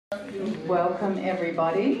Welcome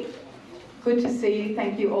everybody. Good to see you.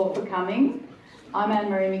 Thank you all for coming. I'm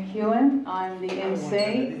Anne-Marie McEwen. I'm the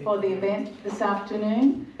MC for the event this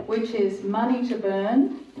afternoon, which is Money to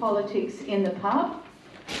Burn, Politics in the Pub,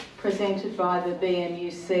 presented by the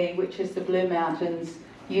BMUC, which is the Blue Mountains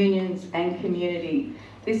Unions and Community.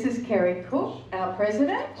 This is Kerry Cook, our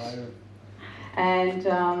president. And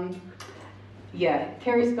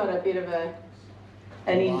Kerry's got a bit of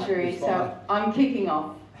an injury, so I'm kicking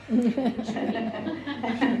off.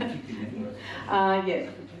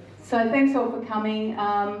 So thanks all for coming.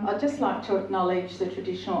 I'd just like to acknowledge the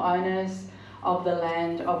traditional owners of the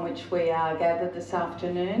land on which we are gathered this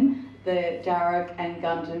afternoon, the Darug and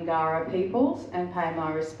Gundungurra peoples, and pay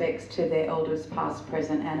my respects to their elders past,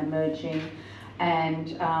 present and emerging.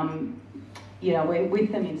 And we're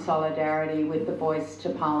with them in solidarity with the Voice to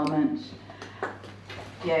Parliament.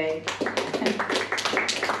 Yay.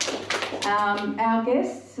 Our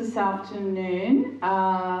guests this afternoon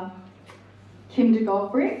are Kim de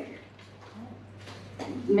Goverick,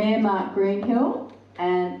 Mayor Mark Greenhill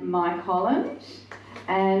and Mike Holland,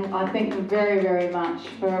 and I thank them very, very much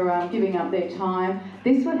for giving up their time.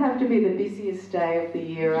 This would have to be the busiest day of the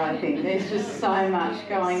year, I think. There's just so much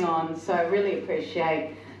going on, so I really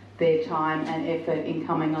appreciate their time and effort in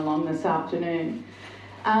coming along this afternoon.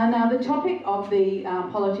 Now the topic of the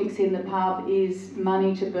Politics in the Pub is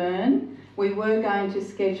Money to Burn. We were going to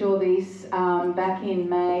schedule this back in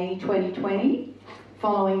May 2020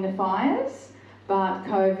 following the fires, but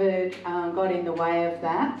COVID got in the way of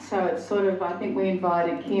that. So it's sort of, I think we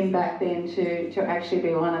invited Kim back then to actually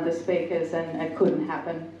be one of the speakers, and it couldn't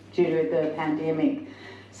happen due to the pandemic.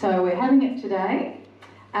 So we're having it today.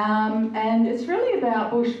 And it's really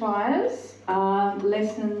about bushfires,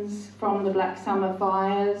 lessons from the Black Summer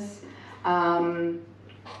fires.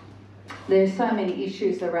 There's so many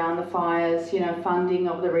issues around the fires, funding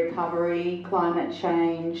of the recovery, climate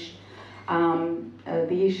change,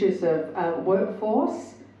 the issues of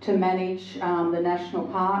workforce to manage the national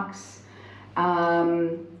parks,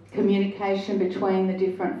 communication between the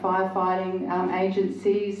different firefighting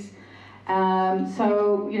agencies.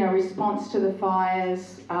 Response to the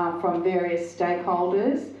fires from various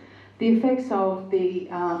stakeholders, the effects of the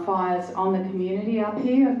fires on the community up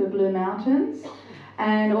here of the Blue Mountains,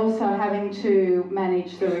 and also having to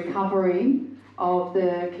manage the recovery of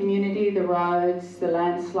the community, the roads, the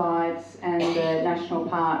landslides and the national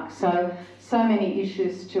park. So many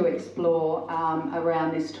issues to explore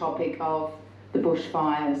around this topic of the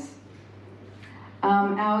bushfires.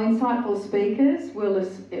 Our insightful speakers will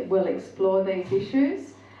explore these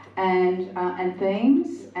issues and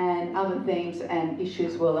themes, and other themes and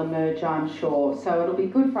issues will emerge, I'm sure. So it'll be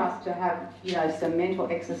good for us to have some mental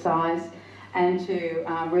exercise and to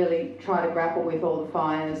really try to grapple with all the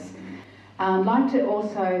fires. I'd like to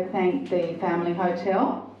also thank the Family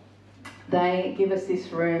Hotel. They give us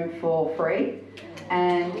this room for free,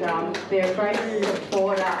 and they're a great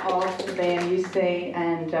supporter of the BMUC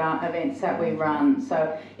and events that we run.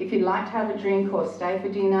 So if you'd like to have a drink or stay for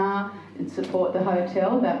dinner and support the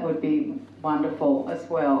hotel, that would be wonderful as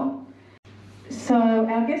well. So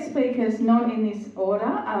our guest speakers, not in this order,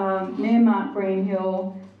 are Mayor Mark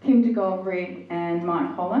Greenhill, Kim de Goverick and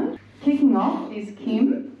Mike Holland. Kicking off is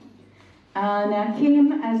Kim. Now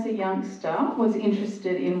Kim, as a youngster, was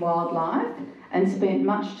interested in wildlife and spent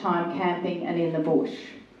much time camping and in the bush.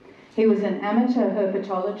 He was an amateur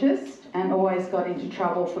herpetologist and always got into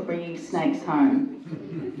trouble for bringing snakes home.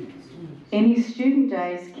 In his student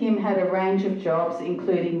days, Kim had a range of jobs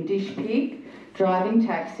including dish pig, driving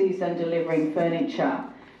taxis and delivering furniture.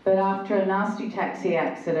 But after a nasty taxi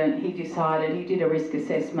accident, he did a risk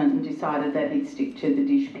assessment and decided that he'd stick to the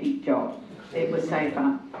dish pig job. It was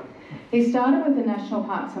safer. He started with the National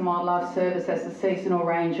Parks and Wildlife Service as a seasonal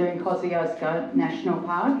ranger in Kosciuszko National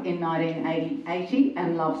Park in 1980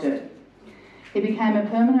 and loved it. He became a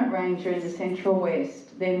permanent ranger in the Central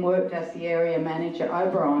West, then worked as the area manager at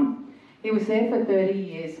Oberon. He was there for 30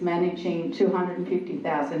 years, managing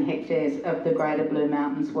 250,000 hectares of the Greater Blue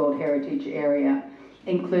Mountains World Heritage Area,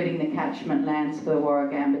 including the catchment lands for the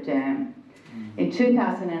Warragamba Dam. In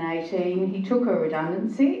 2018, he took a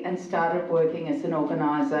redundancy and started working as an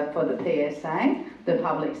organiser for the PSA, the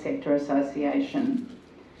Public Sector Association.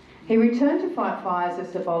 He returned to fight fires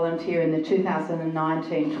as a volunteer in the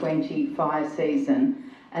 2019-20 fire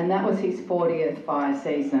season, and that was his 40th fire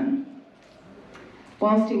season.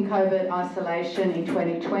 Whilst in COVID isolation in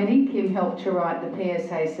 2020, Kim helped to write the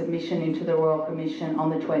PSA submission into the Royal Commission on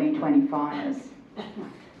the 2020 fires.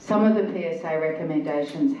 Some of the PSA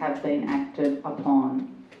recommendations have been acted upon.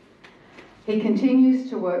 He continues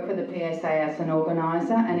to work for the PSA as an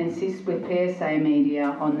organiser and assists with PSA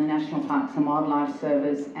media on the National Parks and Wildlife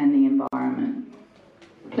Service and the environment.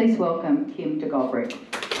 Please welcome Kim de Gobrick.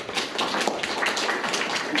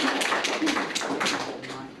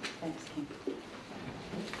 Thanks, Kim.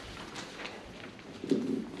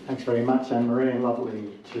 Thanks very much, Anne-Marie. Lovely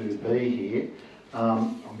to be here.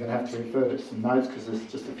 I'm going to have to refer to some notes because there's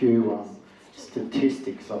just a few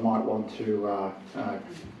statistics I might want to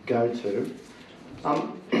go to.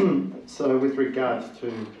 So with regards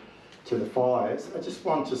to the fires, I just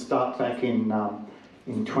want to start back in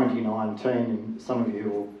 2019, and some of you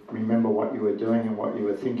will remember what you were doing and what you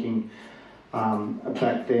were thinking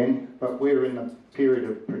back then, but we were in a period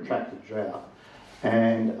of protracted drought,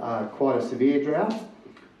 and quite a severe drought,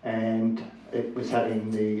 and it was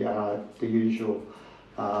having the usual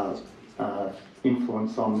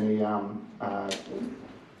influence on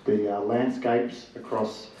the landscapes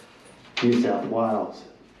across New South Wales.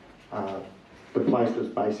 The place was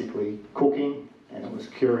basically cooking, and it was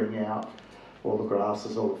curing out. All the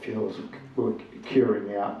grasses, all the fields were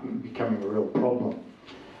curing out and becoming a real problem.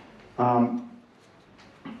 I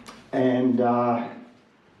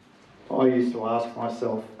used to ask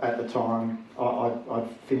myself at the time, I'd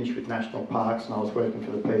finished with National Parks and I was working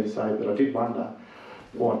for the PSA, but I did wonder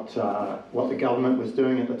what the government was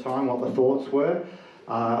doing at the time, what the thoughts were.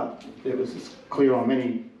 It was clear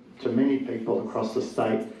to many people across the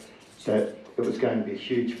state that it was going to be a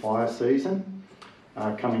huge fire season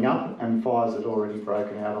coming up, and fires had already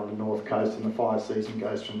broken out on the north coast, and the fire season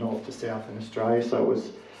goes from north to south in Australia, so it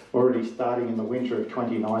was already starting in the winter of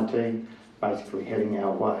 2019, basically heading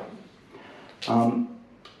our way.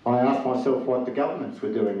 I asked myself what the governments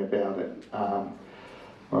were doing about it.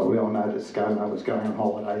 Well, we all know that ScoMo was going on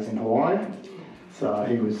holidays in Hawaii, so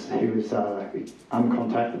he was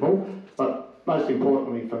uncontactable. But most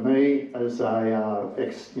importantly for me, as a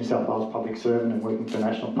ex-New South Wales public servant and working for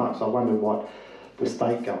National Parks, I wondered what the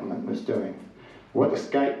state government was doing. What the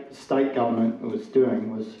state government was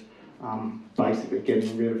doing was basically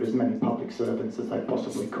getting rid of as many public servants as they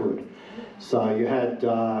possibly could. So you had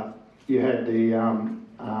the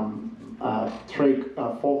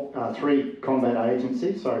four combat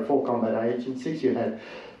agencies. You had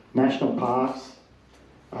National Parks,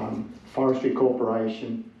 Forestry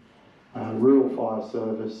Corporation, Rural Fire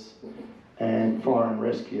Service, and Fire and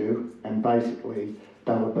Rescue, and basically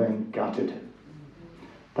they were being gutted.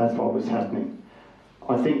 That's what was happening.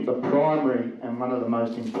 I think the primary and one of the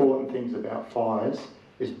most important things about fires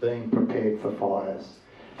is being prepared for fires.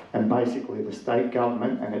 And basically the state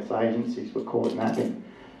government and its agencies were caught napping.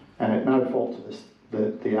 And at no fault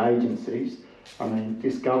to the agencies. I mean,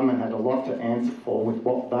 this government had a lot to answer for with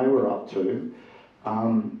what they were up to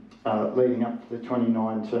leading up to the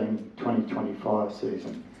 2019-2025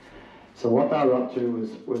 season. So what they were up to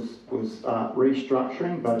was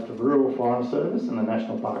restructuring both the Rural Fire Service and the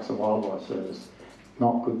National Parks and Wildlife Service.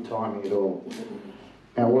 Not good timing at all.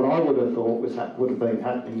 Now, what I would have thought would have been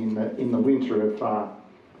happening in the winter of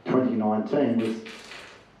 2019 was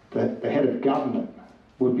that the head of government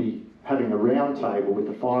would be having a round table with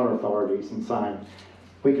the fire authorities and saying,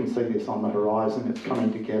 we can see this on the horizon, it's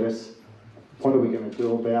coming to get us. What are we going to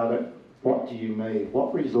do about it? What do you need?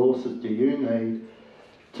 What resources do you need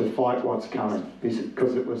to fight what's coming?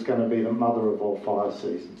 Because it was going to be the mother of all fire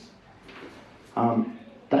seasons.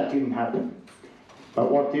 That didn't happen. But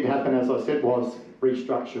what did happen, as I said, was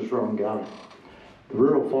restructures were ongoing. The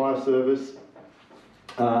Rural Fire Service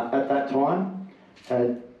at that time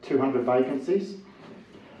had 200 vacancies.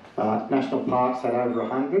 National Parks had over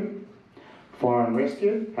 100. Fire and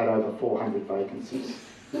Rescue had over 400 vacancies.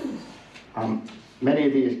 Many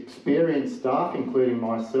of the experienced staff, including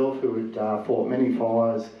myself, who had fought many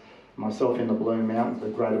fires, myself in the Blue Mountains, the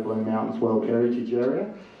Greater Blue Mountains World Heritage Area,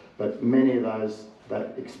 but many of those,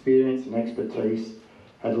 that experience and expertise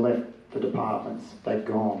had left the departments, they'd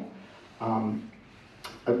gone.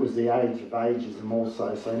 It was the age of ageism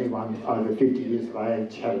also, so anyone over 50 years of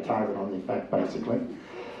age had a target on their back, basically.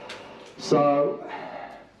 So,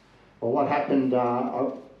 well, what happened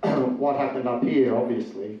up here,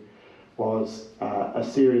 obviously, was a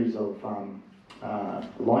series of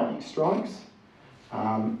lightning strikes,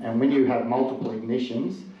 and when you have multiple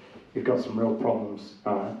ignitions, you've got some real problems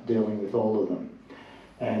dealing with all of them.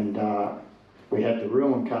 And we had the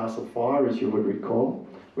Ruin Castle fire, as you would recall.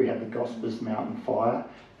 We had the Gospers Mountain fire,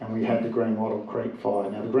 and we had the Green Wattle Creek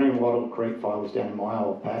fire. Now, the Green Wattle Creek fire was down in my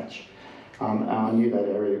old patch. I knew that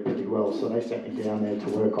area pretty well, so they sent me down there to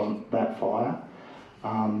work on that fire,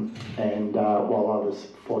 while others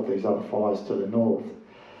fought these other fires to the north.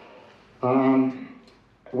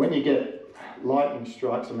 When you get lightning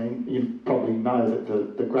strikes, I mean, you probably know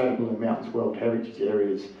that the Greater Blue Mountains World Heritage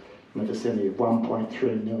Area is in the vicinity of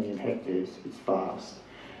 1.3 million hectares. It's vast.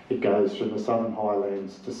 It goes from the Southern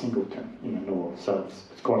Highlands to Singleton in the north, so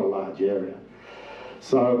it's quite a large area.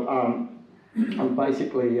 So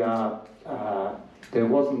basically, there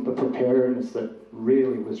wasn't the preparedness that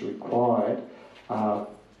really was required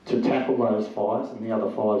to tackle those fires and the other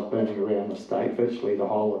fires burning around the state. Virtually the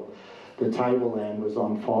whole of the tableland was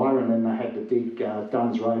on fire, and then they had the big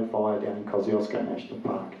Duns Road fire down in Kosciuszko National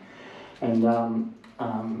Park. And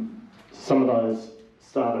some of those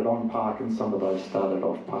started on park and some of those started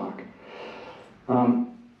off park.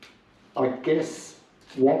 I guess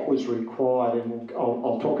what was required, and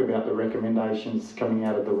I'll talk about the recommendations coming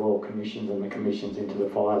out of the Royal Commissions and the commissions into the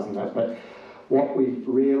fires and that, but what we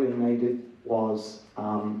really needed was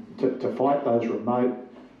to fight those remote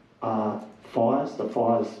fires, the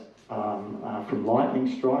fires from lightning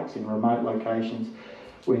strikes in remote locations.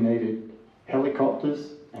 We needed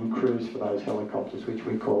helicopters and crews for those helicopters, which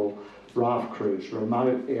we call RAF crews,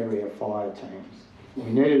 remote area fire teams.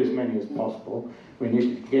 We needed as many as possible. We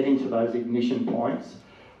needed to get into those ignition points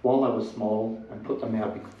while they were small and put them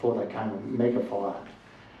out before they came a mega fire.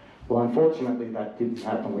 Well, unfortunately that didn't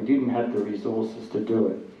happen. We didn't have the resources to do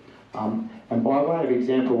it. And by way of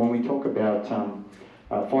example, when we talk about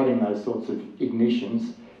fighting those sorts of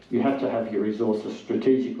ignitions, you have to have your resources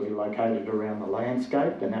strategically located around the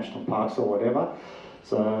landscape, the national parks or whatever.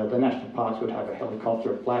 So the national parks would have a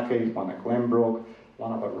helicopter at Blackheath, one at Glenbrook,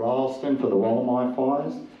 one up at Rylstone for the Wollemi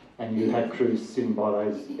fires, and you had crews sitting by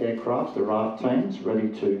those aircraft, the RAF teams, ready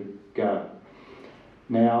to go.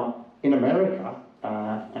 Now, in America,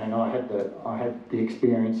 and I had the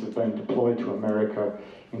experience of being deployed to America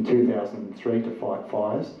in 2003 to fight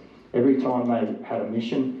fires. Every time they had a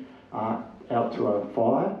mission out to a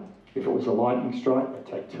fire, if it was a lightning strike,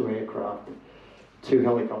 they'd take 2 aircraft, 2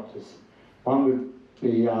 helicopters. One would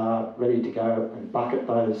be ready to go and bucket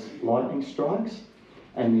those lightning strikes,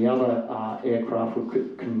 and the other aircraft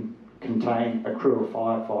would contain a crew of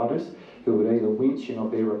firefighters who would either winch in or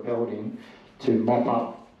be rappelled in to mop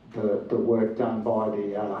up the work done by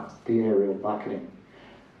the aerial bucketing.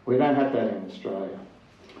 We don't have that in Australia.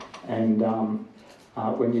 And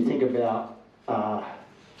when you think about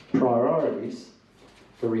priorities,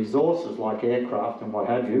 the resources like aircraft and what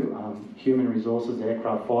have you, human resources,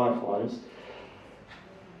 aircraft, firefighters,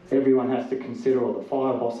 everyone has to consider, or the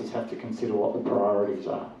fire bosses have to consider what the priorities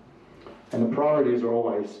are. And the priorities are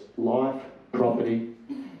always life, property,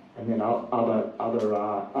 and then other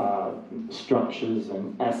structures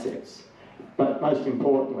and assets. But most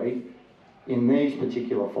importantly, in these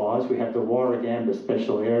particular fires, we have the Warragamba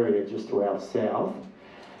Special Area just to our south,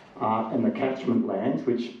 and the catchment lands,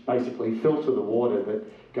 which basically filter the water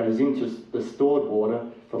that goes into the stored water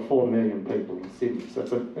for 4 million people in Sydney.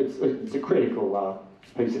 So it's a critical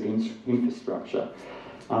piece of infrastructure.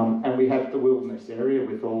 And we have the wilderness area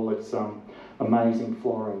with all its amazing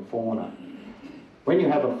flora and fauna. When you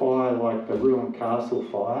have a fire like the Ruin Castle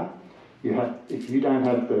fire, if you don't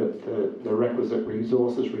have the requisite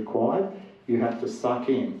resources required, you have to suck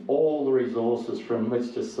in all the resources from,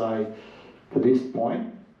 let's just say, to this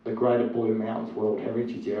point, the Greater Blue Mountains World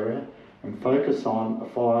Heritage Area, and focus on a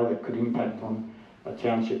fire that could impact on a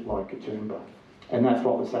township like Katoomba. And that's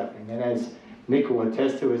what was happening. And as Nick will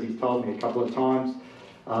attest to, as he's told me a couple of times,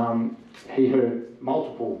 he heard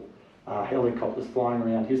multiple helicopters flying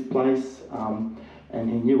around his place, and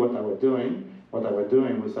he knew what they were doing. What they were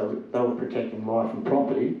doing was they were protecting life and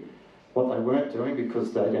property. What they weren't doing,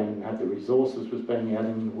 because they didn't have the resources, was being out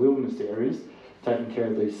in the wilderness areas, taking care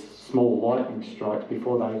of these small lightning strikes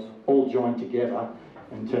before they all joined together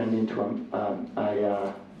and turned into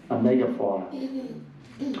a mega fire.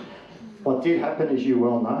 What did happen, as you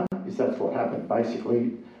well know, is that's what happened.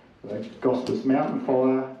 Basically, the Gospers Mountain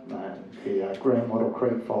fire, the Green Wattle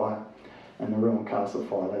Creek fire, and the Ruin Castle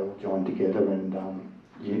fire, they all joined together, and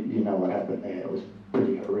you know what happened there. It was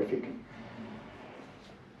pretty horrific.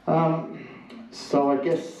 So I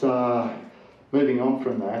guess moving on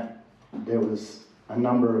from that, there was a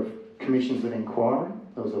number of commissions of inquiry.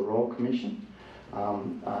 There was a Royal Commission.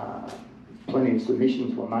 Plenty of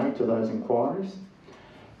submissions were made to those inquiries.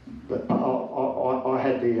 But I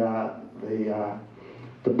had the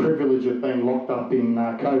privilege of being locked up in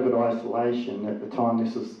COVID isolation at the time.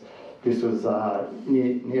 This was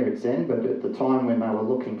near its end, but at the time when they were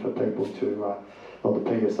looking for people to, well,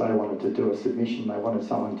 the PSA wanted to do a submission, they wanted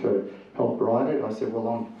someone to help write it. I said,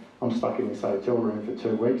 well, I'm stuck in this hotel room for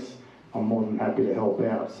 2 weeks. I'm more than happy to help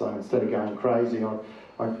out. So instead of going crazy, I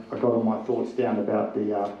got all my thoughts down about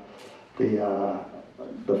the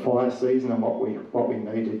fire season and what we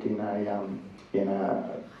needed in in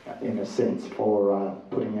a sense for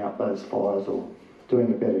putting out those fires or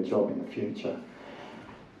doing a better job in the future.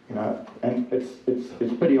 You know, and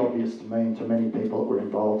it's pretty obvious to me and to many people that were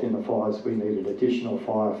involved in the fires, we needed additional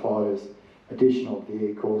firefighters, additional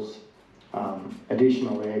vehicles,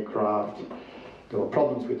 additional aircraft. There were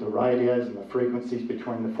problems with the radios and the frequencies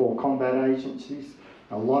between the 4 combat agencies.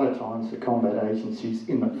 A lot of times the combat agencies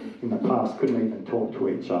in the past couldn't even talk to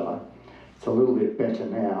each other. It's a little bit better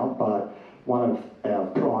now, but one of our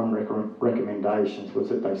prime recommendations was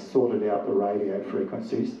that they sorted out the radio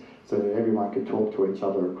frequencies so that everyone could talk to each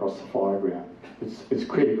other across the fire ground. It's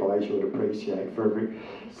critical, as you would appreciate, for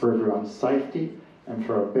everyone's safety and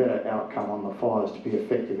for a better outcome on the fires, to be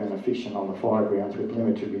effective and efficient on the fire grounds with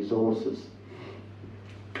limited resources.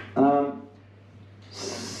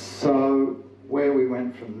 So where we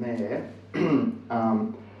went from there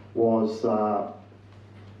was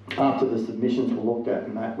after the submissions were looked at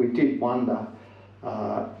and that, we did wonder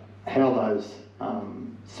how those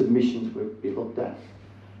submissions would be looked at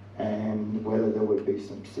and whether there would be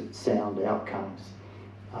some sound outcomes.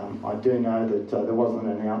 I do know that there was an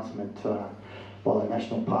announcement by the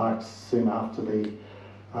National Parks soon after the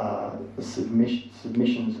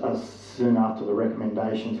submissions, soon after the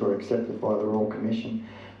recommendations were accepted by the Royal Commission,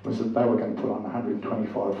 was that they were going to put on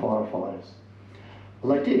 125 firefighters.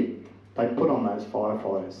 Well, they did. They put on those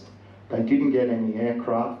firefighters. They didn't get any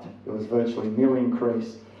aircraft. There was virtually nil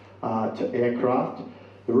increase to aircraft.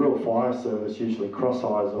 The Rural Fire Service usually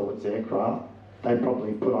cross-hires all its aircraft. They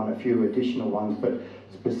probably put on a few additional ones, but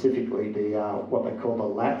specifically the what they call the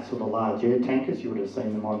LATs, or the large air tankers. You would have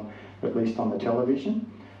seen them on, at least on the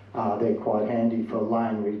television. They're quite handy for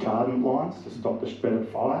laying retardant lines to stop the spread of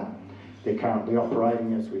fire. They're currently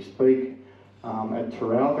operating as we speak at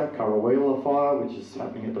Teralga, Currawheela Fire, which is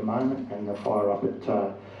happening at the moment, and the fire up at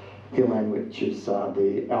Hill End, which is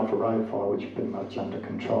the Alpha Road fire, which is pretty much under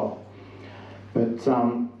control. But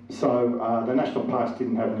the National Parks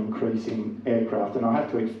didn't have an increase in aircraft, and I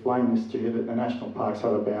have to explain this to you, that the National Parks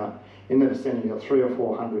had about, in the vicinity of 300 or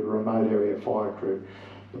 400 remote area fire crew.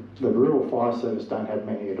 The Rural Fire Service don't have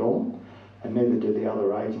many at all, and neither do the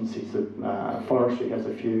other agencies. Forestry has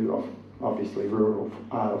a few, obviously Rural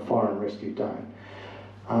Fire and Rescue don't,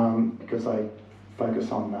 because they focus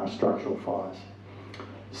on structural fires.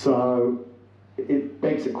 So it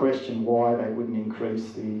begs the question why they wouldn't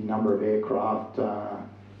increase the number of aircraft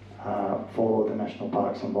for the National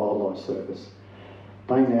Parks and Wildlife Service.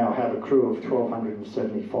 They now have a crew of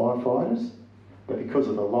 1,270 firefighters, but because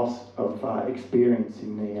of the loss of experience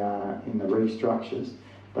in the reef structures,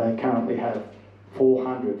 they currently have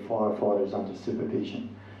 400 firefighters under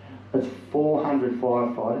supervision. That's 400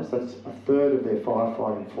 firefighters, that's a third of their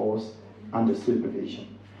firefighting force under supervision.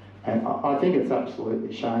 And I think it's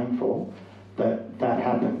absolutely shameful that that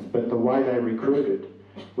happens, but the way they recruited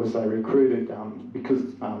was because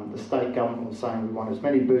the state government was saying we want as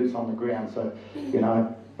many boots on the ground, so, you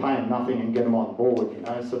know, pay them nothing and get them on board, you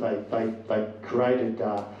know, so they created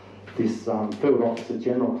this Field Officer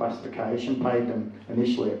General classification, paid them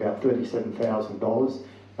initially about $37,000,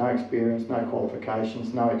 no experience, no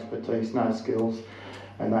qualifications, no expertise, no skills,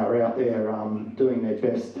 and they were out there doing their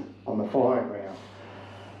best on the fire ground.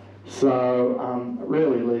 So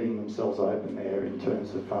really leaving themselves open there in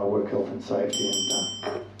terms of work health and safety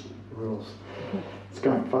and rules. It's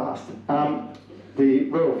going fast. The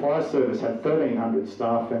Rural Fire Service had 1,300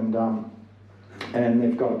 staff, and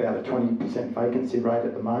they've got about a 20% vacancy rate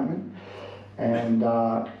at the moment. And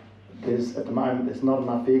at the moment there's not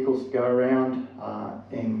enough vehicles to go around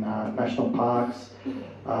in national parks.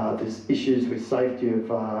 There's issues with safety of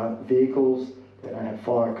vehicles. They don't have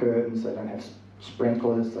fire curtains, they don't have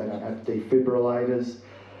sprinklers, they don't have defibrillators.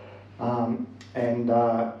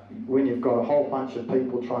 When you've got a whole bunch of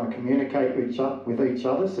people trying to communicate with each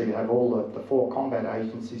other, so you have all the 4 combat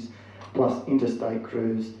agencies plus interstate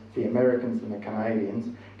crews, the Americans and the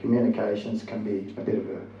Canadians, communications can be a bit of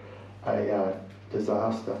a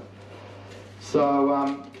disaster. So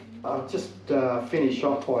I'll just finish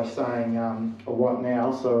off by saying what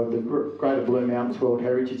now. So the Greater Blue Mountains World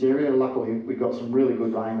Heritage Area, luckily we got some really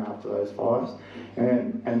good rain after those fires,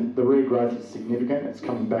 and the regrowth is significant. It's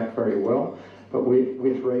coming back very well, but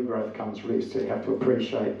with regrowth comes risk, so you have to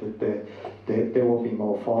appreciate that there will be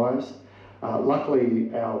more fires.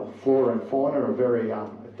 Luckily our flora and fauna are very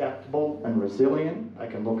adaptable and resilient. They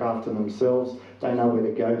can look after themselves. They know where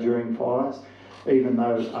to go during fires. Even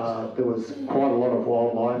though there was quite a lot of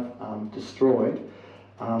wildlife destroyed,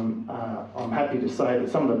 I'm happy to say that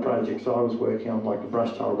some of the projects I was working on, like the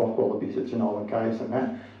brush-tailed rock wallabies at Jenolan Caves and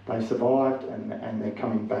that, they survived and they're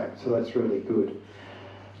coming back, so that's really good.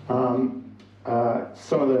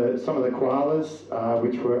 some of the koalas,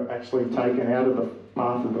 which were actually taken out of the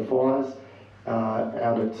path of the fires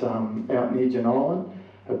out near Jenolan,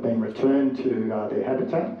 have been returned to their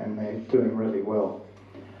habitat, and they're doing really well.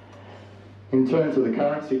 In terms of the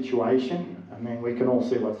current situation, I mean, we can all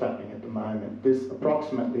see what's happening at the moment. There's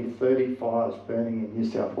approximately 30 fires burning in New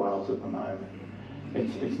South Wales at the moment.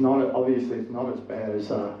 It's not, obviously it's not as bad as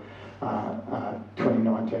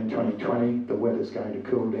 2019, 2020. The weather's going to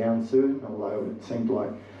cool down soon, although it seems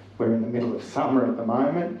like we're in the middle of summer at the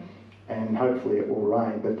moment, and hopefully it will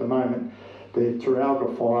rain. But at the moment, the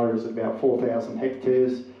Teralga fire is about 4,000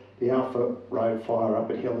 hectares. The Alpha Road fire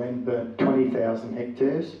up at Hill End burnt 20,000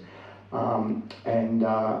 hectares.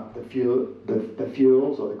 The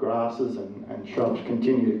fuels or the grasses and shrubs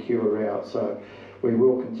continue to cure out, so we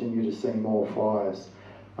will continue to see more fires.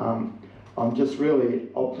 I'm just really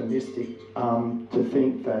optimistic to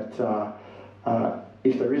think that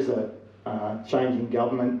if there is a change in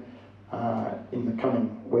government in the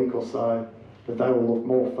coming week or so, that they will look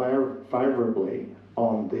more favourably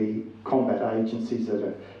on the combat agencies that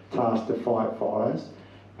are tasked to fight fires,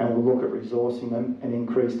 and will look at resourcing them and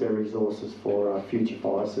increase their resources for future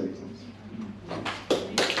fire seasons.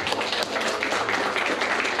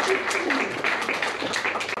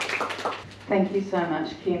 Thank you so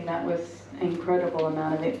much, Kim. That was an incredible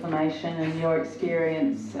amount of information, and your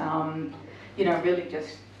experience, you know, really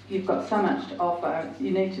just, you've got so much to offer.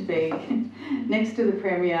 You need to be next to the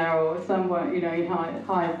Premier or somewhere, you know, in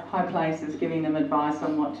high places, giving them advice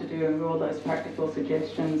on what to do, and all those practical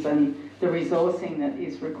suggestions, and the resourcing that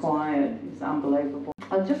is required is unbelievable.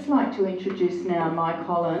 I'd just like to introduce now Mike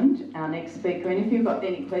Holland, our next speaker, and if you've got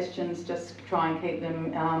any questions, just try and keep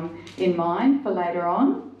them in mind for later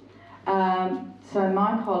on. So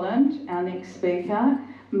Mike Holland, our next speaker.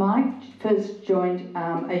 Mike first joined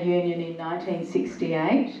a union in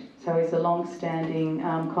 1968, so he's a long-standing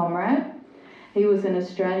comrade. He was an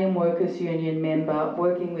Australian Workers' Union member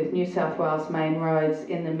working with New South Wales Main Roads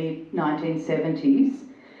in the mid-1970s,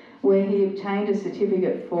 where he obtained a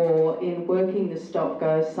certificate in working the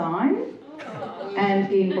stop-go sign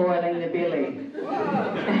and in boiling the billy.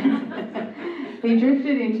 He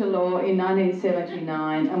drifted into law in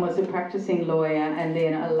 1979 and was a practicing lawyer and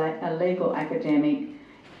then a legal academic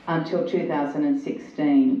until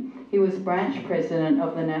 2016. He was branch president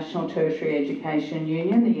of the National Tertiary Education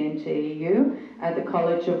Union, the NTEU, at the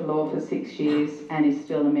College of Law for 6 years and is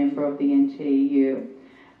still a member of the NTEU.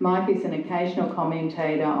 Mike is an occasional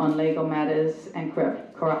commentator on legal matters and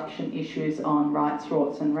corruption issues on Rights,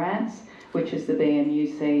 Rorts and Rants, which is the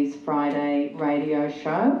BMUC's Friday radio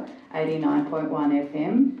show, 89.1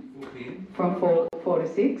 FM, from 4 to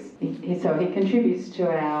 6. So he contributes to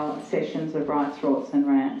our sessions of Rights, Rorts and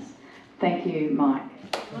Rants. Thank you, Mike.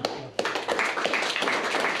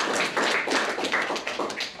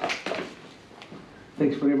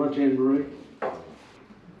 Thanks very much, Anne-Marie.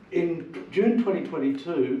 In June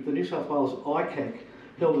 2022, the New South Wales ICAC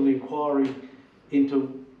held an inquiry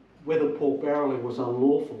into whether pork barrelling was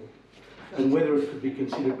unlawful and whether it could be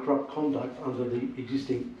considered corrupt conduct under the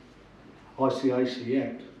existing ICAC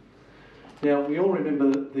Act. Now, we all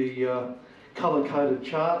remember the colour-coded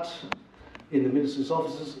charts in the Minister's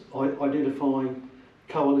offices identifying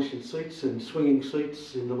coalition seats and swinging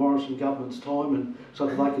seats in the Morrison government's time, and so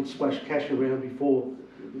that they could splash cash around before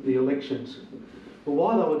the elections. Well,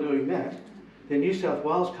 while they were doing that, their New South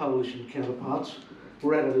Wales coalition counterparts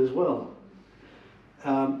were at it as well.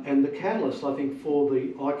 And the catalyst, I think, for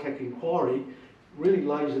the ICAC inquiry really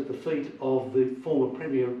lays at the feet of the former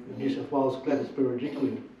Premier of New South Wales, Gladys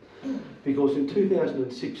Berejiklian, because in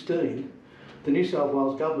 2016, the New South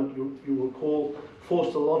Wales government, you'll recall,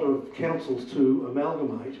 forced a lot of councils to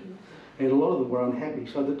amalgamate, and a lot of them were unhappy.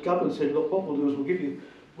 So the government said, look, what we'll do is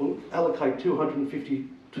we'll allocate $252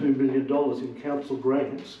 million in council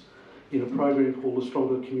grants in a program called the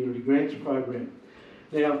Stronger Community Grants Program.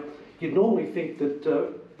 Now, you'd normally think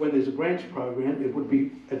that when there's a grants program, it would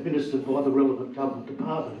be administered by the relevant government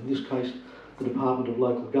department, in this case, the Department of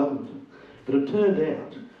Local Government. But it turned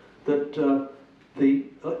out that the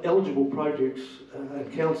eligible projects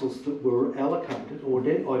and councils that were allocated or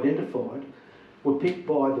identified were picked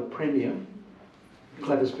by the Premier,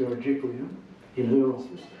 Gladys Berejiklian, in her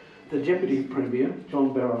office, the Deputy Premier,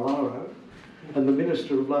 John Barilaro, and the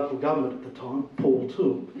Minister of Local Government at the time, Paul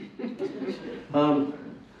Toole.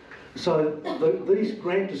 So these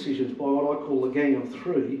grant decisions by what I call the Gang of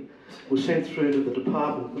Three were sent through to the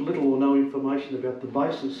department with little or no information about the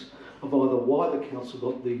basis of either why the council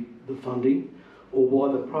got the funding or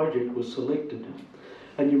why the project was selected.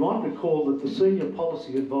 And you might recall that the senior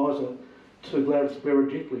policy advisor to Gladys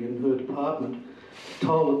Berejiklian and her department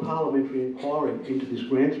told a parliamentary inquiry into this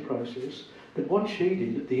grants process that what she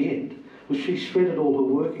did at the end was she shredded all her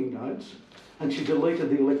working notes and she deleted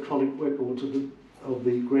the electronic records of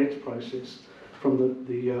the grants process from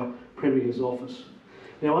the Premier's office.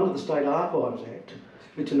 Now, under the State Archives Act,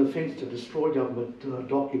 it's an offence to destroy government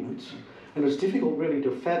documents, and it's difficult really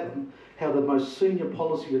to fathom how the most senior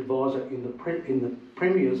policy advisor in the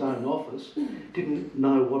Premier's own office didn't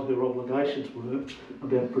know what her obligations were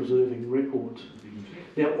about preserving records.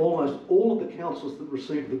 Now, almost all of the councils that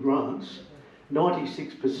received the grants,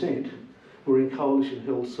 96%, were in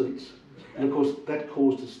coalition-held seats. And of course, that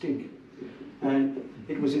caused a stink. And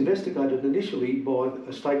it was investigated initially by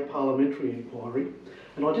a state parliamentary inquiry.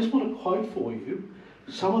 And I just want to quote for you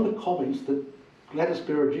some of the comments that Gladys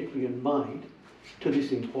Berejiklian made to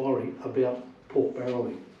this inquiry about pork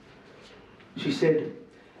barrelling. She said,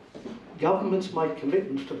 "Governments make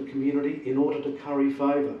commitments to the community in order to curry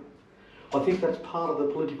favour. I think that's part of the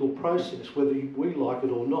political process, whether we like it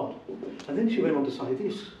or not." And then she went on to say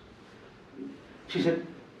this. She said,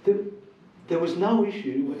 there was no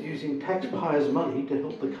issue with using taxpayers' money to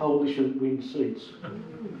help the coalition win seats.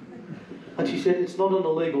 And she said, it's not an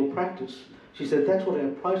illegal practice. She said, that's what our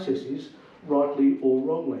process is, rightly or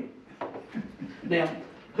wrongly. Now,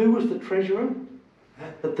 who was the treasurer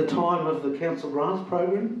at the time of the council grants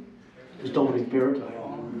program? It was Dominic Perrottet.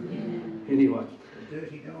 Anyway,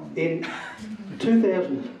 in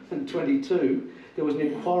 2022, there was an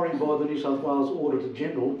inquiry by the New South Wales Auditor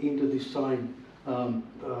General into this same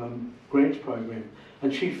grants program,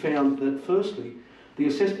 and she found that firstly, the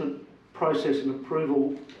assessment process and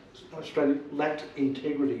approval strategy lacked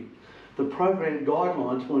integrity. The program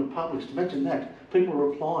guidelines weren't published. Imagine that. People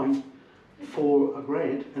were applying for a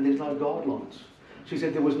grant and there's no guidelines. She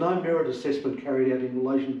said there was no merit assessment carried out in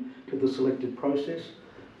relation to the selected projects,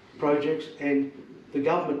 and the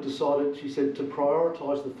government decided, she said, to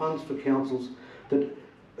prioritise the funds for councils that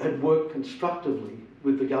had worked constructively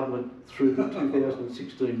with the government through the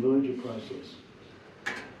 2016 merger process.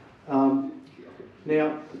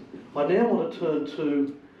 Now, I now want to turn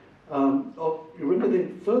to, you remember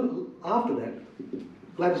then further after that,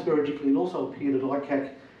 Gladys Berejiklian also appeared at ICAC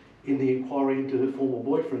in the inquiry into her former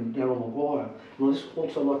boyfriend, Darryl Maguire. And I'd just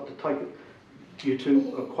also like to take you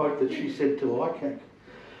to a quote that she said to ICAC.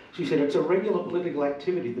 She said, "It's a regular political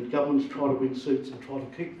activity that governments try to win seats and try to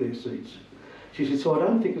keep their seats." She said, "So I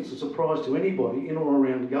don't think it's a surprise to anybody in or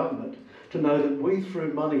around government to know that we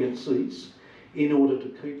threw money at seats in order to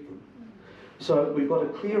keep them." So we've got a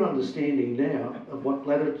clear understanding now of what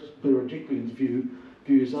Gladys Berejiklian's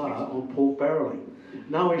views are on pork barrelling.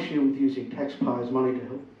 No issue with using taxpayers' money to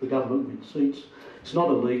help the government win seats. It's not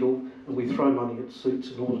illegal, and we throw money at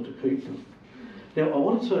seats in order to keep them. Now, I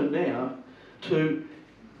want to turn now to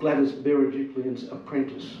Gladys Berejiklian's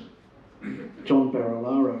apprentice, John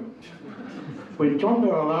Barilaro. When John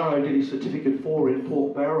Barilaro did his Certificate 4 in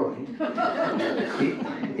pork barrelling,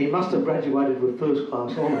 he must have graduated with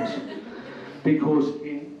first-class honours, because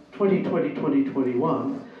in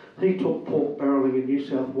 2020-2021, he took pork barrelling in New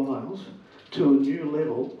South Wales to a new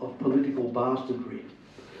level of political bastardry.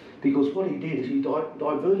 Because what he did is he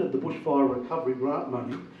diverted the bushfire recovery grant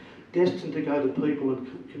money destined to go to people and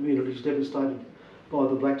communities devastated by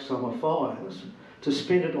the Black Summer fires, to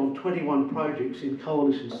spend it on 21 projects in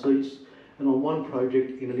coalition seats and on one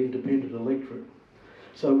project in an independent electorate.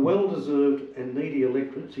 So well-deserved and needy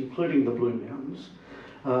electorates, including the Blue Mountains,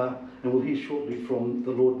 and we'll hear shortly from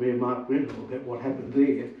the Lord Mayor Mark Grenville about what happened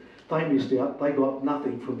there, they missed out, they got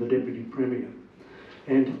nothing from the Deputy Premier.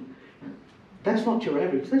 And that's not your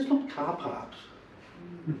average, that's not car parks,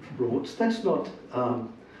 Broads, that's not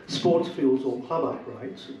sports fields or club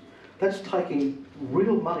upgrades. That's taking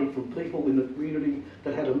real money from people in the community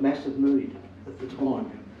that had a massive need at the time.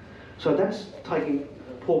 So that's taking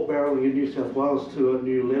pork barrelling in New South Wales to a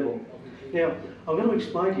new level. Now, I'm going to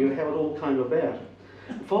explain to you how it all came about.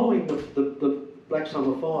 Following the Black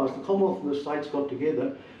Summer fires, the Commonwealth and the states got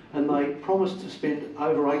together and they promised to spend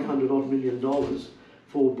over $800 million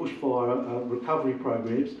for bushfire recovery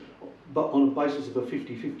programs, but on a basis of a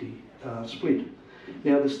 50-50 split.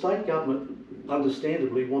 Now, the state government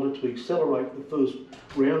understandably wanted to accelerate the first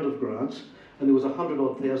round of grants, and there was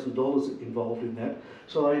 $100,000 involved in that.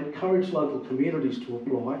 So they encouraged local communities to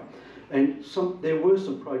apply, and there were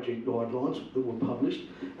some project guidelines that were published,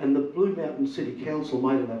 and the Blue Mountain City Council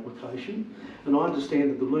made an application, and I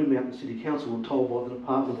understand that the Blue Mountain City Council were told by the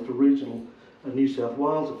Department for Regional and New South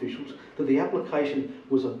Wales officials that the application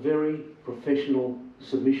was a very professional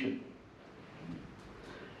submission.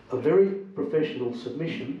 A very professional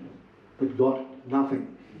submission that got nothing.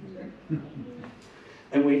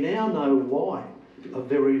 And we now know why a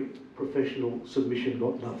very professional submission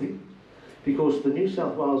got nothing, because the New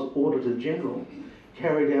South Wales Auditor General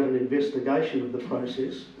carried out an investigation of the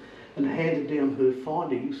process and handed down her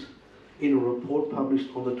findings in a report published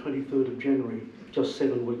on the 23rd of January, just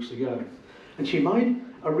 7 weeks ago. And she made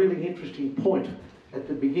a really interesting point at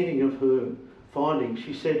the beginning of her findings.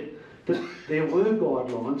 She said that there were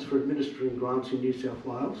guidelines for administering grants in New South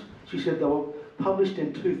Wales. She said they were published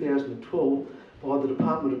in 2012 by the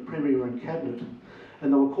Department of Premier and Cabinet,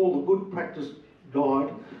 and they were called the Good Practice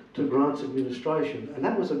Guide to Grants Administration. And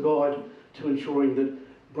that was a guide to ensuring that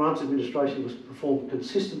grants administration was performed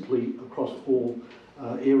consistently across all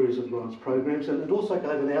areas of grants programs, and it also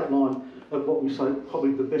gave an outline of what we say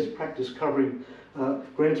probably the best practice covering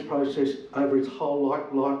grants process over its whole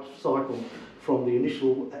life cycle, from the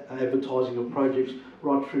initial advertising of projects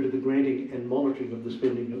right through to the granting and monitoring of the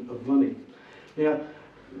spending of money. Now,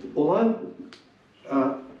 although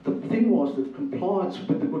the thing was that compliance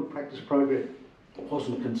with the Good Practice program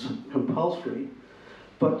wasn't compulsory,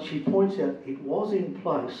 but she points out it was in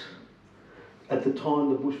place at the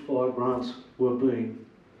time the bushfire grants were being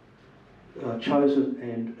chosen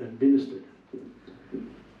and administered.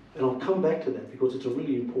 And I'll come back to that because it's a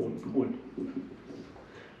really important point.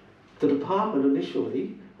 The department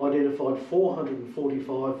initially identified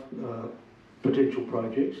 445 potential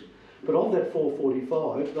projects, but of that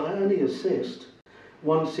 445, they only assessed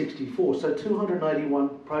 164. So 281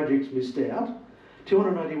 projects missed out.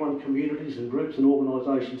 281 communities and groups and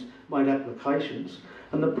organisations made applications,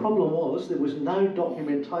 and the problem was there was no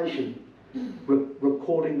documentation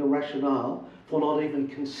recording the rationale for not even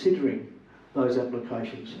considering those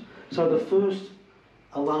applications. So the first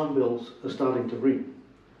alarm bells are starting to ring.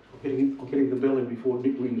 I'm getting the bell in before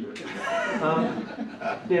Nick rings it.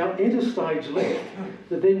 Now, enter stage left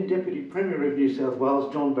the then Deputy Premier of New South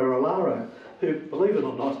Wales, John Barilaro, who, believe it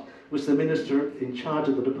or not, was the Minister in charge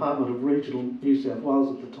of the Department of Regional New South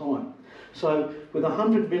Wales at the time. So with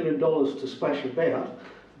 $100 million to splash about,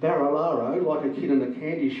 Barilaro, like a kid in a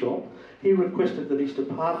candy shop, he requested that his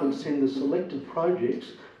department send the selected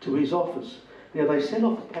projects to his office. Now, they sent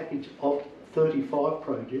off a package of 35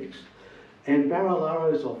 projects, and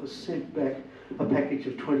Barilaro's office sent back a package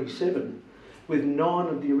of 27, with 9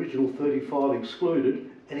 of the original 35 excluded,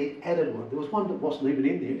 and he added one. There was one that wasn't even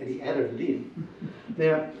in there, and he added it in.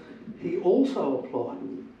 Now, he also applied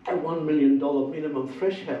a $1 million minimum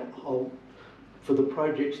threshold for the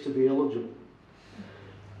projects to be eligible.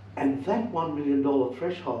 And that $1 million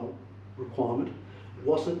threshold requirement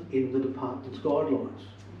wasn't in the department's guidelines.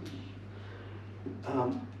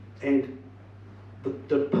 And the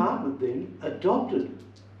department then adopted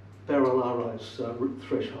Barilaro's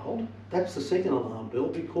threshold. That's the second alarm bell,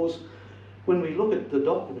 because when we look at the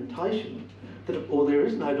documentation, or there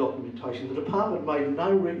is no documentation, the department made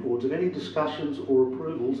no records of any discussions or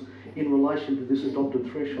approvals in relation to this adopted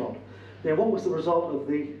threshold. Now, what was the result of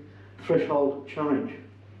the threshold change?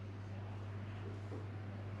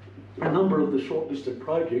 A number of the shortlisted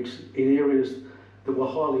projects in areas that were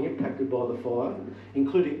highly impacted by the fire,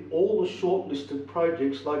 including all the shortlisted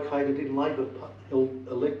projects located in Labor-held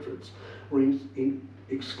electorates, were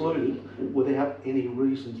excluded without any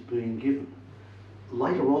reasons being given.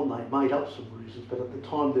 Later on they made up some reasons, but at the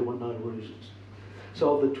time there were no reasons.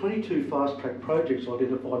 So of the 22 fast-track projects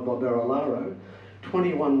identified by Barilaro,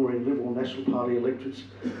 21 were in Liberal National Party electorates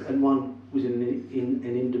and 1 was in an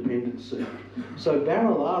independent seat. So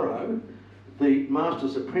Barilaro, the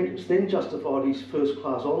Master's Apprentice, then justified his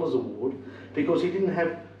first-class honours award because he didn't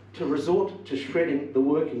have to resort to shredding the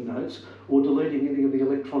working notes or deleting any of the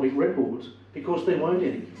electronic records because there weren't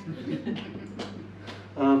any.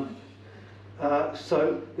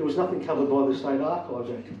 So there was nothing covered by the State Archives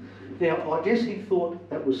Act. Now, I guess he thought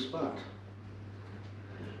that was smart.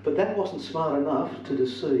 But that wasn't smart enough to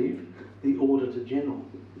deceive the Auditor General.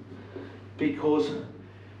 Because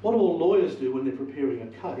what all lawyers do when they're preparing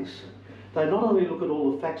a case, they not only look at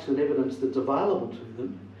all the facts and evidence that's available to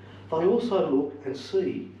them, they also look and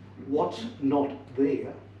see what's not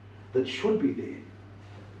there that should be there.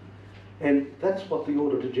 And that's what the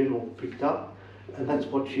Auditor General picked up, and that's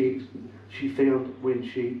what she found when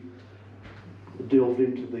she delved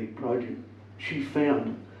into the project. She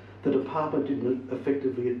found the department didn't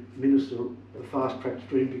effectively administer the fast-track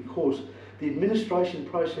stream because the administration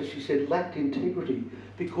process, she said, lacked integrity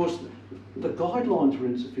because the guidelines were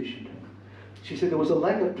insufficient. She said there was a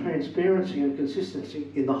lack of transparency and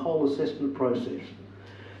consistency in the whole assessment process.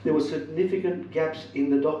 There were significant gaps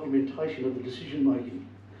in the documentation of the decision-making.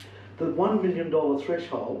 The $1 million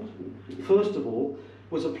threshold, first of all,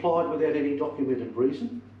 was applied without any documented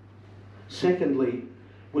reason. Secondly,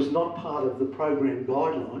 was not part of the program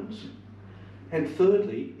guidelines. And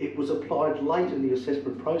thirdly, it was applied late in the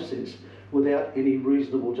assessment process without any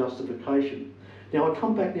reasonable justification. Now I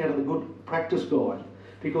come back now to the good practice guide,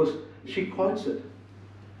 because she quotes it,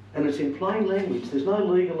 and it's in plain language. There's no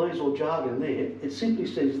legalese or jargon there. It simply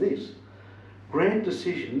says this: grant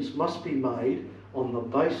decisions must be made on the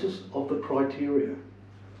basis of the criteria.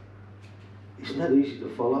 Isn't that easy to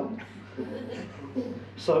follow?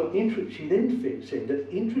 So she then said that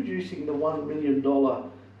introducing the $1 million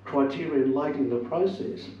criterion late in the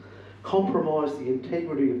process compromised the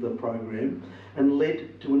integrity of the program and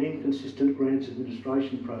led to an inconsistent grants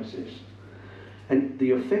administration process. And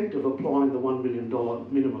the effect of applying the $1 million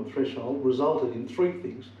minimum threshold resulted in three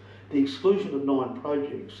things: the exclusion of 9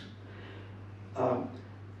 projects,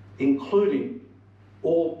 including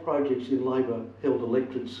all projects in Labor held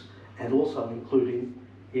electorates, and also including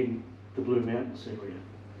in the Blue Mountains area.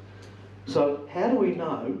 So how do we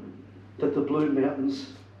know that the Blue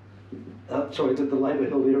Mountains, that the Labor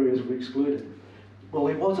held areas were excluded? Well,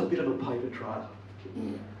 there was a bit of a paper trail,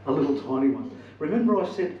 a little tiny one. Remember I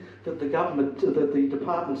said that the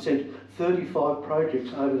department sent 35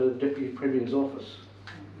 projects over to the Deputy Premier's office.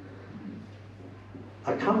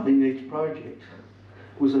 Accompanying each project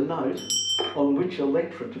was a note on which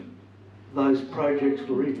electorate those projects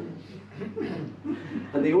were in.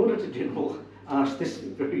 And the Auditor General asked this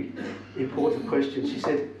very important question. She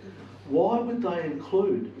said, why would they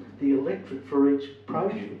include the electorate for each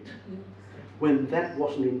project when that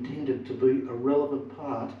wasn't intended to be a relevant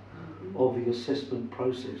part of the assessment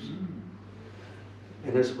process?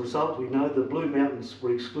 And as a result, we know the Blue Mountains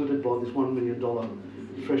were excluded by this $1 million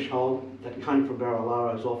threshold that came from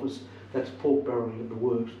Barilaro's office. That's pork barrelling at the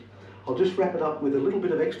worst. I'll just wrap it up with a little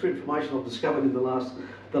bit of extra information I've discovered in the last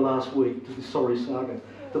week to this sorry saga.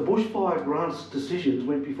 The bushfire grants decisions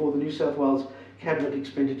went before the New South Wales Cabinet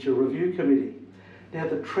Expenditure Review Committee. Now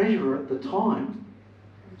the Treasurer at the time,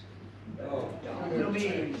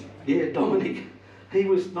 Dominic, he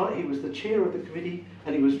was the chair of the committee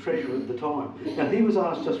and he was Treasurer at the time. Now he was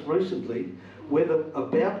asked just recently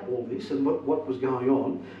about all this and what was going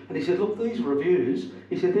on, and he said, look, these reviews,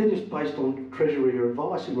 he said, they're just based on Treasury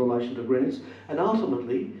advice in relation to grants, and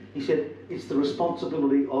ultimately, he said, it's the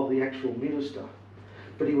responsibility of the actual minister.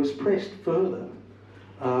 But he was pressed further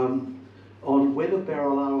on whether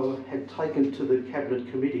Barilaro had taken to the Cabinet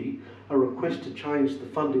Committee a request to change the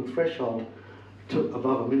funding threshold to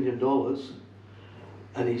above $1 million,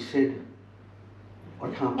 and he said, I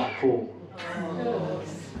can't recall.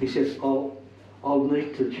 He says, I'll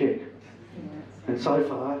need to check. And so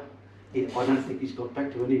far, I don't think he's got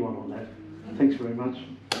back to anyone on that. Thanks very much.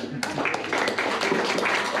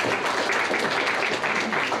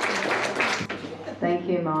 Thank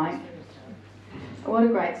you, Mike. What a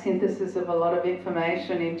great synthesis of a lot of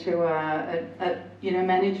information into a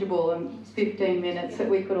manageable 15 minutes that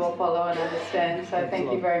we could all follow and understand. So thank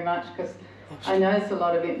you very much, because I know there's a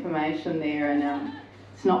lot of information there, and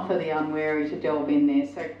it's not for the unwary to delve in there.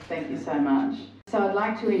 So thank you so much. So I'd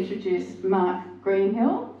like to introduce Mark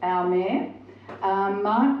Greenhill, our Mayor.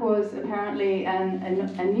 Mark was apparently an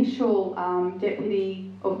initial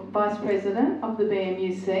Deputy or Vice President of the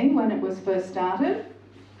BMUC when it was first started.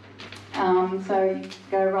 So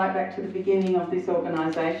go right back to the beginning of this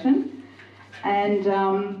organisation. And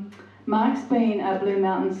Mark's been a Blue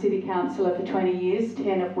Mountains City Councillor for 20 years,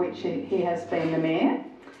 10 of which he has been the Mayor.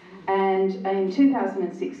 And in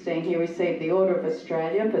 2016 he received the Order of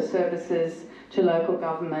Australia for services to local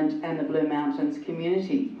government and the Blue Mountains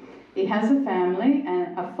community. He has a family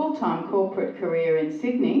and a full-time corporate career in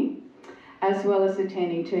Sydney, as well as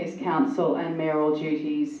attending to his council and mayoral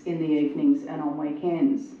duties in the evenings and on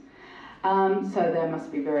weekends. So they must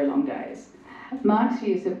be very long days. Mark's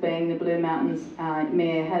years of being the Blue Mountains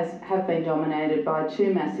Mayor have been dominated by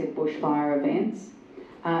 2 massive bushfire events.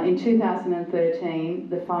 In 2013,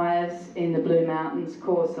 the fires in the Blue Mountains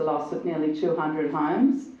caused the loss of nearly 200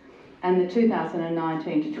 homes, and the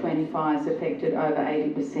 2019 to 20 fires affected over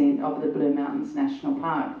 80% of the Blue Mountains National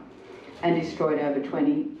Park and destroyed over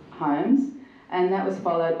 20 homes. And that was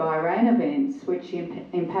followed by rain events which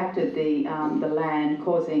impacted the land,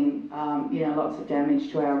 causing lots of damage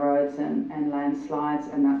to our roads and landslides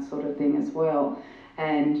and that sort of thing as well.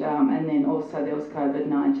 And then also there was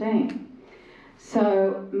COVID-19.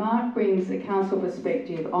 So Mark brings a council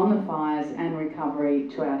perspective on the fires and recovery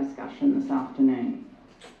to our discussion this afternoon.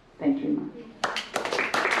 Thank you,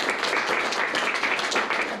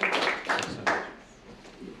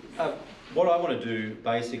 Mark. What I want to do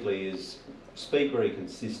basically is speak very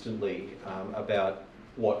consistently about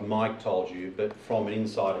what Mike told you, but from an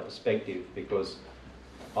insider perspective, because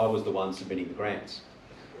I was the one submitting the grants.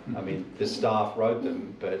 I mean, the staff wrote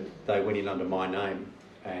them, but they went in under my name.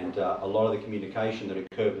 And a lot of the communication that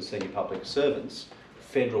occurred with senior public servants,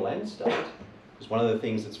 federal and state, because one of the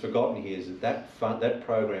things that's forgotten here is that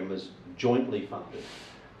program was jointly funded,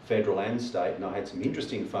 federal and state, and I had some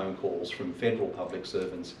interesting phone calls from federal public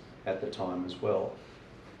servants at the time as well.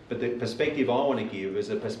 But the perspective I want to give is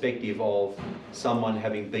a perspective of someone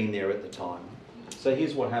having been there at the time. So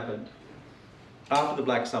here's what happened. After the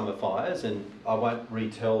Black Summer fires, and I won't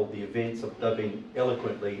retell the events, they've been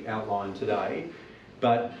eloquently outlined today,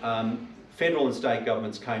 but federal and state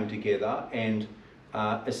governments came together and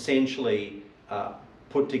essentially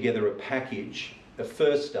put together a package, a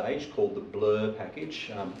first stage called the Blur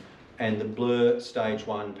package, and the Blur Stage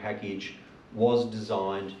 1 package was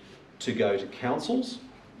designed to go to councils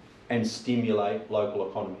and stimulate local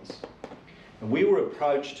economies. And we were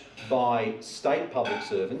approached by state public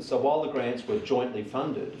servants, so while the grants were jointly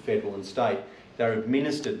funded, federal and state, they were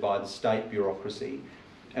administered by the state bureaucracy.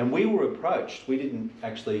 And we were approached, we didn't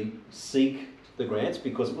actually seek the grants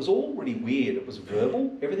because it was all really weird. It was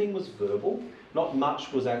verbal, everything was verbal, not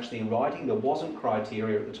much was actually in writing, there wasn't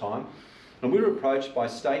criteria at the time. And we were approached by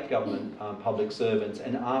state government public servants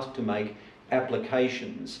and asked to make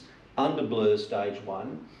applications under Blur Stage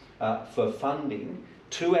 1 for funding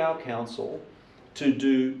to our council to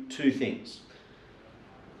do two things.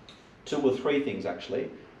 Two or three things actually.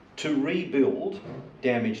 To rebuild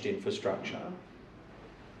damaged infrastructure,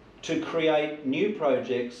 to create new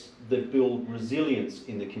projects that build resilience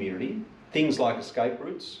in the community, things like escape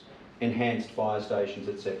routes, enhanced fire stations,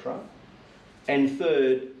 etc. And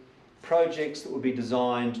third, projects that would be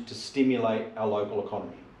designed to stimulate our local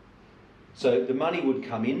economy. So the money would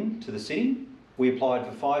come in to the city. We applied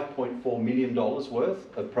for $5.4 million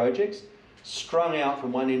worth of projects, strung out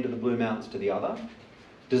from one end of the Blue Mountains to the other,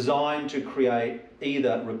 designed to create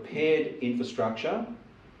either repaired infrastructure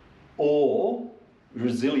or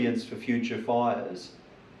resilience for future fires,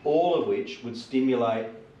 all of which would stimulate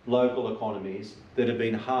local economies that have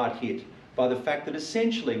been hard hit by the fact that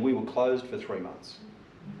essentially we were closed for 3 months.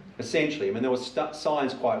 Essentially, I mean, there were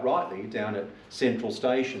signs quite rightly down at Central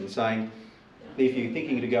Station saying, if you're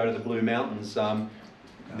thinking to go to the Blue Mountains,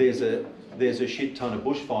 there's a shit ton of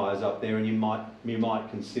bushfires up there and you might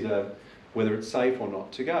consider whether it's safe or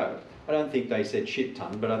not to go. I don't think they said shit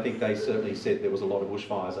ton, but I think they certainly said there was a lot of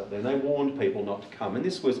bushfires up there and they warned people not to come. And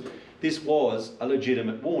this was a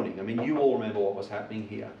legitimate warning. I mean, you all remember what was happening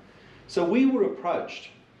here. So we were approached,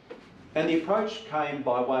 and the approach came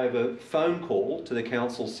by way of a phone call to the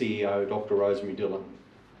council CEO, Dr. Rosemary Dillon.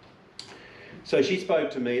 So she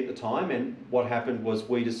spoke to me at the time, and what happened was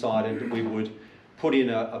we decided that we would put in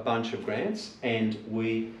a bunch of grants, and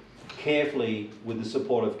we carefully, with the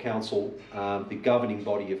support of council, the governing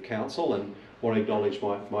body of council, and I want to acknowledge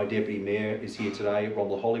my deputy mayor is here today,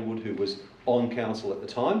 Rhonda Hollywood, who was on council at the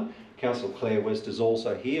time. Councillor Claire West is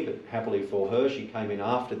also here, but happily for her, she came in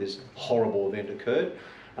after this horrible event occurred.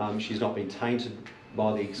 She's not been tainted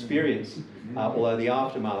by the experience, although the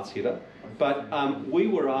aftermath's hit her. But we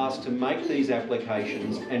were asked to make these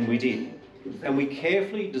applications, and we did. And we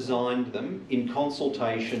carefully designed them in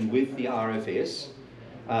consultation with the RFS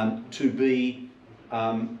to be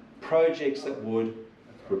projects that would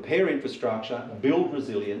repair infrastructure, build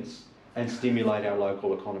resilience, and stimulate our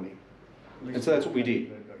local economy. And so that's what we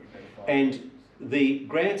did. And the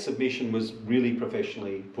grant submission was really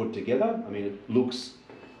professionally put together. I mean, it looks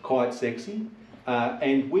quite sexy.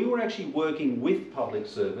 And we were actually working with public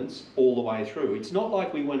servants all the way through. It's not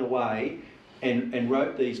like we went away and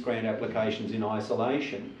wrote these grant applications in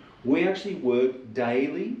isolation. We actually worked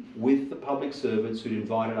daily with the public servants who'd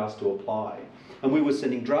invited us to apply. And we were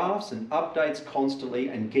sending drafts and updates constantly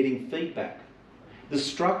and getting feedback. The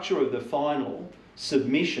structure of the final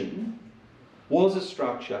submission was a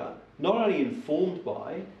structure not only informed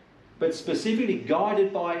by, but specifically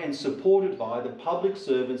guided by and supported by the public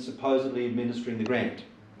servants supposedly administering the grant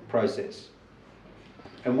process.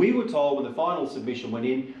 And we were told when the final submission went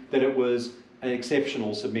in that it was an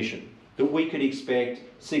exceptional submission, that we could expect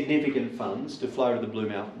significant funds to flow to the Blue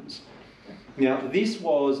Mountains. Now, this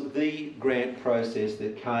was the grant process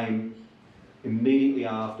that came immediately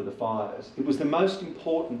after the fires. It was the most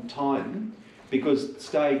important time because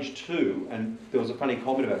stage 2, and there was a funny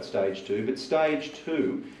comment about stage 2, but stage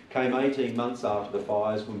 2 came 18 months after the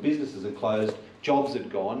fires when businesses had closed, jobs had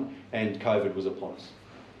gone, and COVID was upon us,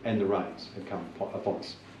 and the rains had come upon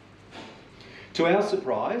us. To our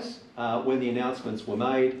surprise, when the announcements were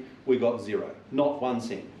made, we got zero, not 1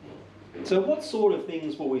 cent. So what sort of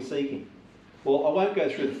things were we seeking? Well, I won't go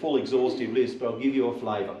through the full exhaustive list, but I'll give you a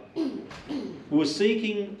flavour. We were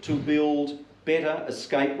seeking to build better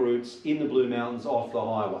escape routes in the Blue Mountains off the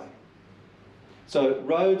highway. So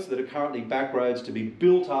roads that are currently back roads to be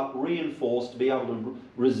built up, reinforced, to be able to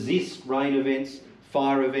resist rain events,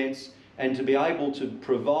 fire events, and to be able to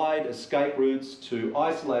provide escape routes to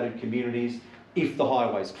isolated communities if the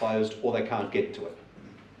highway's closed or they can't get to it.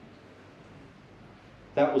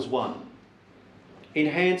 That was one.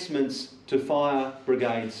 Enhancements to fire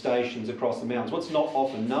brigade stations across the mountains. What's not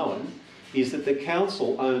often known is that the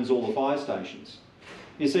council owns all the fire stations.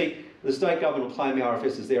 You see, the state government will claim the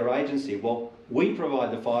RFS as their agency. Well, we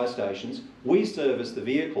provide the fire stations, we service the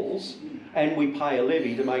vehicles, and we pay a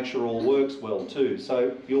levy to make sure all works well too.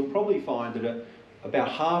 So you'll probably find that about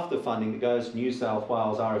half the funding that goes to New South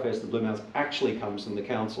Wales RFS, the Blue Mountains, actually comes from the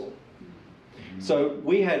council. So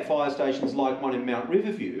we had fire stations like one in Mount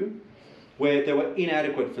Riverview, where there were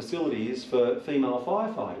inadequate facilities for female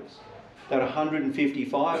firefighters. There were 150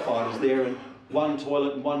 firefighters there and one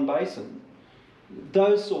toilet and one basin.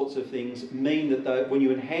 Those sorts of things mean that when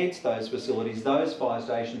you enhance those facilities, those fire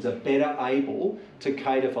stations are better able to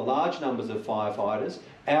cater for large numbers of firefighters,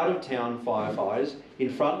 out-of-town firefighters, in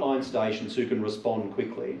frontline stations who can respond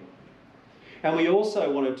quickly. And we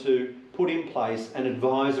also wanted to put in place an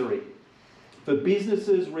advisory for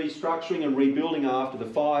businesses restructuring and rebuilding after the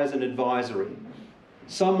fires, an advisory.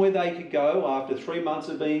 Somewhere they could go after 3 months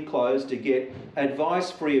of being closed to get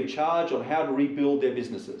advice free of charge on how to rebuild their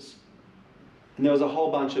businesses. And there was a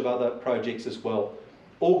whole bunch of other projects as well.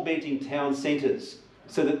 Augmenting town centres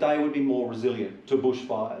so that they would be more resilient to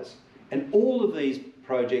bushfires. And all of these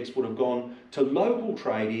projects would have gone to local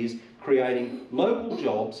tradies, creating local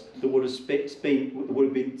jobs that would have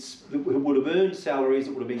earned salaries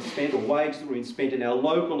that would have been spent, or wages that would have been spent in our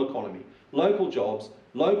local economy. Local jobs,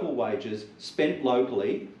 local wages, spent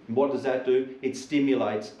locally. And what does that do? It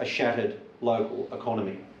stimulates a shattered local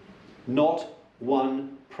economy. Not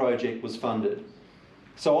one project was funded.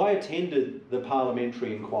 So I attended the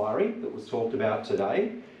parliamentary inquiry that was talked about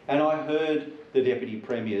today, and I heard the Deputy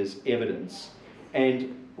Premier's evidence,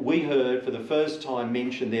 and we heard for the first time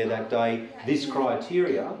mentioned there that day this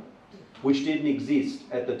criteria, which didn't exist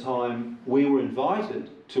at the time we were invited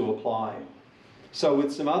to apply. So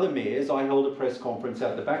with some other mayors, I held a press conference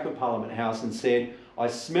out the back of Parliament House and said, I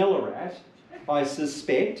smell a rat, I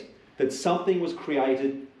suspect that something was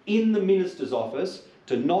created in the Minister's office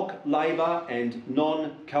to knock Labor and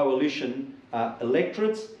non-coalition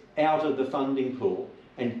electorates out of the funding pool.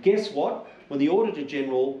 And guess what? When the Auditor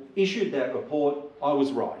General issued that report, I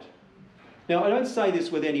was right. Now, I don't say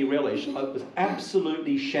this with any relish. I was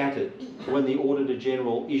absolutely shattered when the Auditor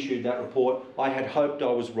General issued that report. I had hoped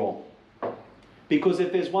I was wrong. Because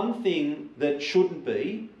if there's one thing that shouldn't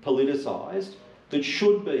be politicised, that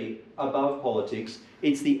should be above politics,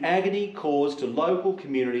 it's the agony caused to local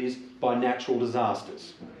communities by natural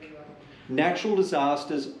disasters. Natural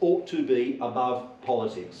disasters ought to be above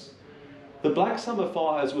politics. The Black Summer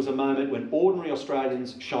Fires was a moment when ordinary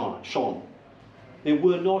Australians shone. There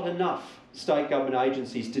were not enough state government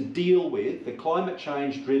agencies to deal with the climate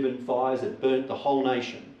change-driven fires that burnt the whole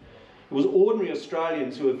nation. It was ordinary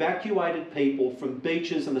Australians who evacuated people from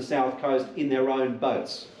beaches on the south coast in their own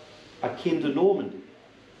boats, akin to Normandy.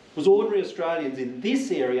 It was ordinary Australians in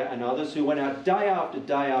this area and others who went out day after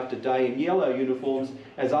day after day in yellow uniforms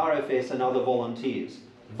as RFS and other volunteers.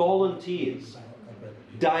 Volunteers.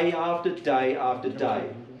 Day after day after day.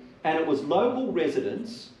 And it was local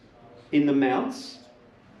residents in the Mounts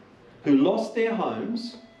who lost their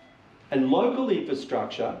homes, and local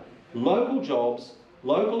infrastructure, local jobs,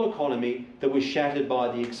 local economy that was shattered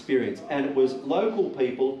by the experience. And it was local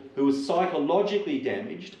people who were psychologically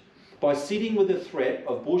damaged by sitting with the threat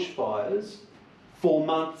of bushfires for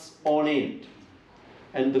months on end.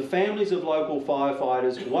 And the families of local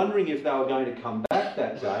firefighters wondering if they were going to come back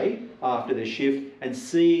that day after their shift and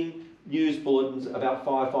seeing news bulletins about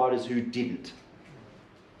firefighters who didn't.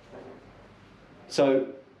 So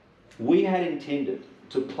we had intended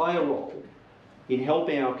to play a role in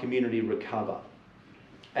helping our community recover,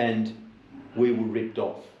 and we were ripped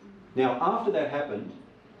off. Now, after that happened,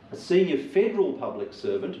 a senior federal public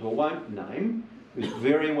servant, who I won't name, who's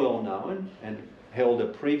very well known and held a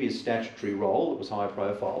previous statutory role that was high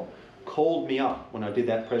profile, called me up when I did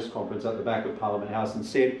that press conference at the back of Parliament House and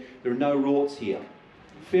said, there are no rorts here.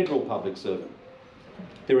 Federal public servant.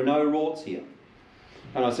 There are no rorts here.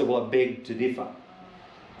 And I said, well, I beg to differ.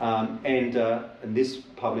 And this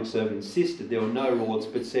public servant insisted there were no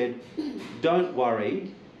rorts, but said, don't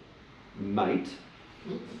worry, mate,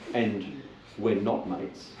 and we're not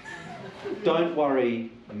mates. Don't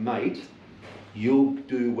worry, mate, you'll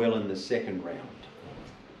do well in the second round.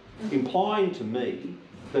 Implying to me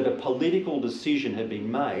that a political decision had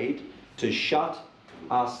been made to shut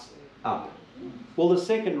us up. Well, the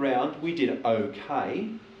second round we did okay,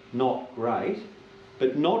 not great,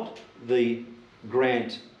 but not the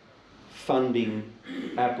grant funding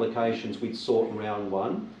applications we'd sought in round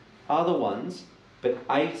one, other ones, but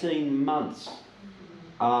 18 months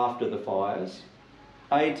after the fires,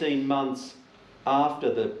 18 months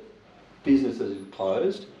after the businesses had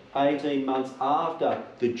closed, 18 months after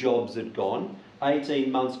the jobs had gone,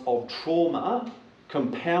 18 months of trauma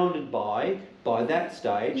compounded by that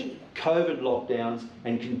stage, COVID lockdowns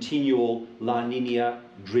and continual La Nina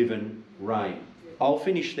driven rain. I'll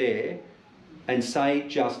finish there and say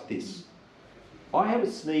just this. I have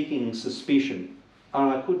a sneaking suspicion,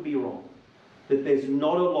 and I could be wrong, that there's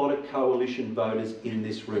not a lot of coalition voters in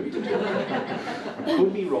this room today. I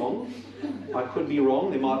could be wrong. I could be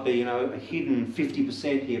wrong. There might be, a hidden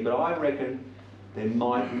 50% here, but I reckon there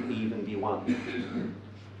mightn't even be one.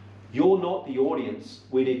 You're not the audience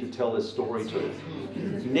we need to tell this story to.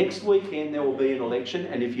 Next weekend there will be an election,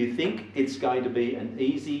 and if you think it's going to be an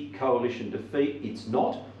easy coalition defeat, it's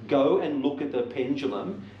not. Go and look at the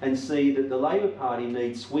pendulum and see that the Labor Party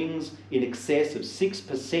needs swings in excess of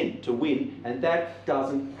 6% to win, and that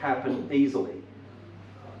doesn't happen easily.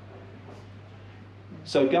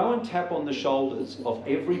 So go and tap on the shoulders of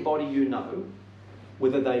everybody you know,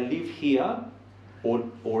 whether they live here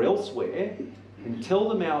or elsewhere, and tell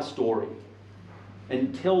them our story,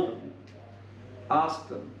 and tell them, ask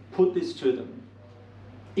them, put this to them.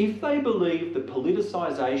 If they believe the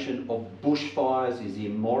politicisation of bushfires is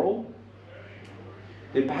immoral,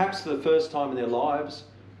 then perhaps for the first time in their lives,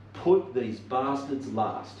 put these bastards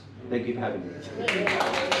last. Thank you for having me.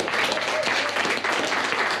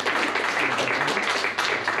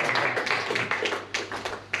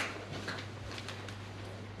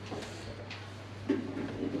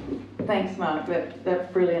 Thanks, Mark.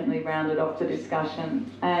 That brilliantly rounded off the discussion.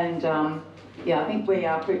 And I think we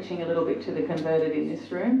are preaching a little bit to the converted in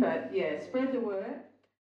this room, but yeah, spread the word.